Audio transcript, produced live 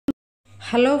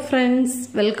Hello friends,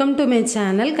 welcome to my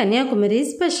channel Kanyakumari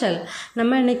Special.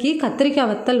 நம்ம இன்னைக்கு கத்திரிக்காய்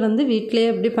வத்தல் வந்து வீட்லயே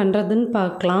எப்படி பண்றதுன்னு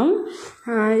பார்க்கலாம்.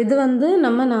 இது வந்து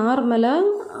நம்ம நார்மலா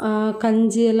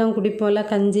கஞ்சி எல்லாம் குடிப்போம்ல,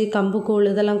 கஞ்சி கம்பு கூழ்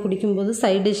இதெல்லாம் குடிக்கும்போது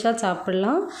சைடு டிஷ்ஷா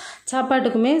சாப்பிடலாம்.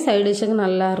 சாப்பாட்டுக்குமே சைடு டிஷ்ஷுக்கு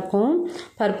நல்லா இருக்கும்.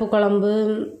 பருப்பு குழம்பு,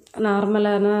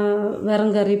 நார்மலான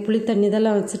வெறுங்கறி, புளி தண்ணி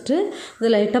இதெல்லாம் வச்சுட்டு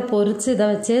இது லைட்டாக பொரித்து இதை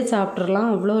வச்சே சாப்பிட்றலாம்.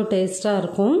 அவ்வளோ டேஸ்ட்டாக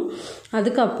இருக்கும்.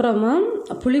 அதுக்கப்புறமா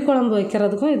புளிக்குழம்பு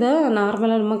வைக்கிறதுக்கும் இதை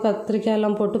நார்மலாக நம்ம கத்திரிக்காய்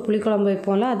எல்லாம் போட்டு புளிக்குழம்பு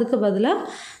வைப்போம்ல, அதுக்கு பதிலாக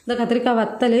இந்த கத்திரிக்காய்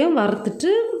வத்தலையும்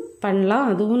வறுத்துட்டு பண்ணலாம்.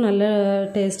 அதுவும் நல்ல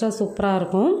டேஸ்ட்டாக சூப்பராக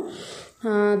இருக்கும்.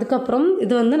 அதுக்கப்புறம்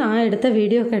இது வந்து நான் எடுத்த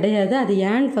வீடியோ கிடையாது, அது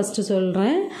ஏன்னு ஃபஸ்ட்டு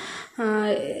சொல்கிறேன்.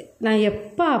 நான்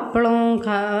எப்போ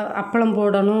அப்பளம்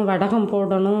போடணும், வடகம்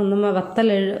போடணும், இந்த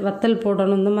மாதிரி வத்தல்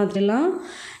போடணும் இந்த மாதிரிலாம்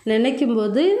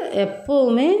நினைக்கும்போது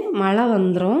எப்போவுமே மழை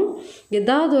வந்துடும்.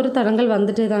 ஏதாவது ஒரு தடங்கள்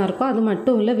வந்துகிட்டே தான் இருக்கும். அது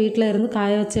மட்டும் இல்லை, வீட்டில் இருந்து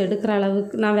காய வச்சு எடுக்கிற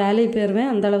அளவுக்கு நான் வேலைக்கு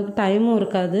போயிடுவேன், அந்த அளவுக்கு டைமும்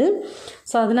இருக்காது.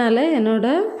 ஸோ அதனால்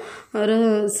என்னோடய ஒரு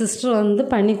சிஸ்டர் வந்து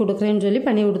பண்ணி கொடுக்குறேன்னு சொல்லி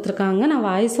பண்ணி கொடுத்துருக்காங்க. நான்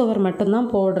வாய்ஸ் ஓவர்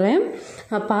மட்டும்தான் போடுறேன்,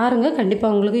 பாருங்கள்,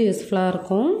 கண்டிப்பாக உங்களுக்கு யூஸ்ஃபுல்லாக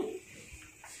இருக்கும்.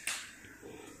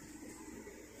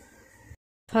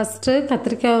 ஃபஸ்ட்டு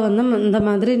கத்திரிக்காயை வந்து இந்த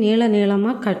மாதிரி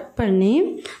நீளமாக கட் பண்ணி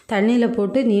தண்ணியில்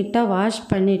போட்டு நீட்டாக வாஷ்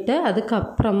பண்ணிவிட்டு,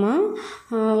 அதுக்கப்புறமா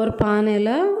ஒரு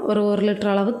பானையில் ஒரு 1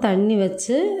 லிட்டர் அளவு தண்ணி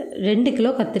வச்சு 2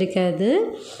 கிலோ கத்திரிக்காய் அது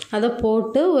அதை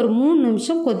போட்டு ஒரு 3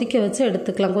 நிமிஷம் கொதிக்க வச்சு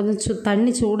எடுத்துக்கலாம். கொஞ்சம்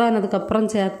தண்ணி சூடானதுக்கப்புறம்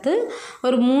சேர்த்து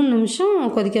ஒரு 3 நிமிஷம்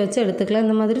கொதிக்க வச்சு எடுத்துக்கலாம்.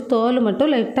 இந்த மாதிரி தோல்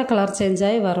மட்டும் லைட்டாக கலர் சேஞ்ச்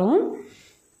ஆகி வரும்.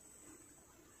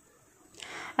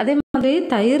 அதே மாதிரி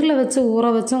தயிரில் வச்சு ஊற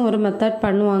வச்சும் ஒரு மெத்தட்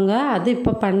பண்ணுவாங்க, அது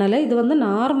இப்போ பண்ணலை. இது வந்து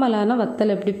நார்மலான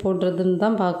வத்தல் எப்படி போடுறதுன்னு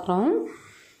தான் பார்க்குறோம்.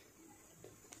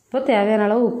 இப்போ தேவையான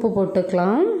அளவு உப்பு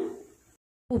போட்டுக்கலாம்.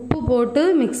 உப்பு போட்டு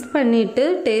மிக்ஸ் பண்ணிவிட்டு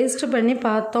டேஸ்ட் பண்ணி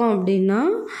பார்த்தோம் அப்படின்னா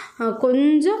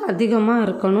கொஞ்சம் அதிகமாக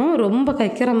இருக்கணும், ரொம்ப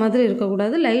கைக்கிற மாதிரி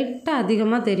இருக்கக்கூடாது, லைட்டாக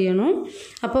அதிகமாக தெரியணும்.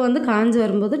 அப்போ வந்து காஞ்சி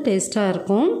வரும்போது டேஸ்ட்டாக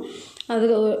இருக்கும். அது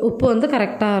உப்பு வந்து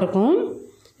கரெக்டாக இருக்கும்.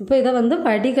 இப்போ இதை வந்து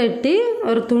வடிகட்டி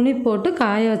ஒரு துணி போட்டு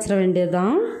காய வச்சிட வேண்டியது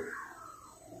தான்.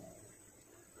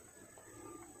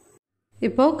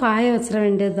 இப்போது காய வச்சிட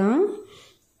வேண்டியது தான்.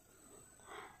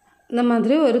 இந்த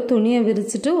மாதிரி ஒரு துணியை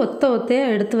விரிச்சிட்டு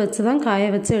ஒத்தையாக எடுத்து வச்சு தான்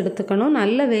காய வச்சு எடுத்துக்கணும்.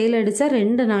 நல்ல வெயில் அடித்தா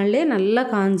 2 நாள்லேயே நல்லா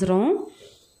காஞ்சிரும்.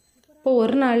 இப்போ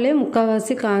ஒரு நாள்லேயே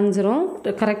முக்கால்வாசி காஞ்சிரும்.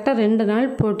 கரெக்டாக 2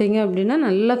 நாள் போட்டிங்க அப்படின்னா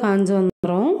நல்லா காஞ்சி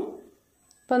வந்துடும்.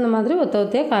 இப்போ அந்த மாதிரி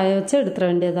ஒத்தையாக காய வச்சு எடுத்துட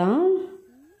வேண்டியதான்.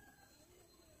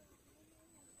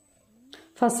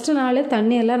 ஃபஸ்ட்டு நாளே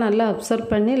தண்ணியெல்லாம் நல்லா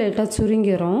அப்சர்வ் பண்ணி லைட்டாக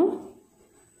சுருங்கிரும்.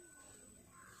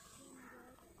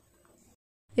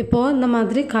 இப்போது இந்த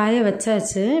மாதிரி காய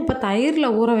வச்சாச்சு. இப்போ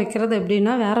தயிரில் ஊற வைக்கிறது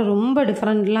எப்படின்னா வேறு ரொம்ப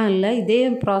டிஃப்ரெண்ட்லாம் இல்லை, இதே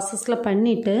ப்ராசஸில்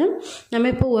பண்ணிவிட்டு நம்ம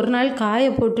இப்போ ஒரு நாள் காய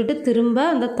போட்டுட்டு திரும்ப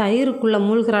அந்த தயிருக்குள்ளே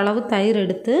மூழ்கிற அளவு தயிர்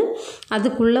எடுத்து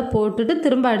அதுக்குள்ளே போட்டுட்டு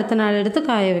திரும்ப அடுத்த நாள் எடுத்து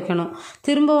காய வைக்கணும்.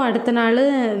 திரும்பவும் அடுத்த நாள்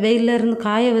வெயிலில் இருந்து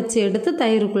காய வச்சு எடுத்து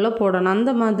தயிருக்குள்ளே போடணும்.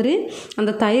 அந்த மாதிரி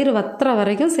அந்த தயிர் வத்துற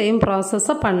வரைக்கும் சேம்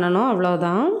ப்ராசஸை பண்ணணும்,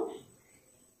 அவ்வளோதான்.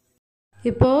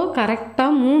 இப்போது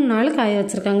கரெக்டாக 3 நாள் காய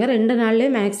வச்சுருக்காங்க. 2 நாள்லேயே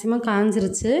மேக்ஸிமம்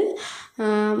காஞ்சிருச்சு.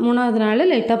 3ஆவது நாள்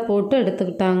லைட்டாக போட்டு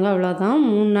எடுத்துக்கிட்டாங்க, அவ்வளோதான்.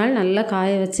 3 நாள் நல்லா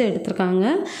காய வச்சு எடுத்துருக்காங்க.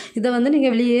 இதை வந்து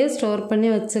நீங்கள் வெளியே ஸ்டோர் பண்ணி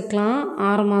வச்சுக்கலாம்.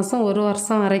 6 மாதம் 1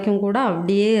 வருஷம் வரைக்கும் கூட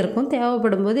அப்படியே இருக்கும்.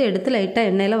 தேவைப்படும் போது எடுத்து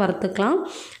லைட்டாக எண்ணெயில் வறுத்துக்கலாம்.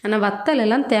 ஆனால் வத்தல்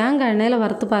எல்லாம் தேங்காய் எண்ணெயில்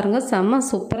வறுத்து பாருங்கள், செம்ம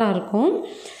சூப்பராக இருக்கும்.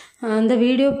 இந்த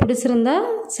வீடியோ பிடிச்சிருந்தா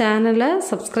சேனலை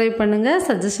சப்ஸ்கிரைப் பண்ணுங்கள்.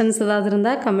 சஜஷன்ஸ் ஏதாவது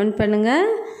இருந்தால் கமெண்ட் பண்ணுங்கள்.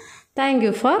 Thank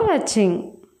you for watching.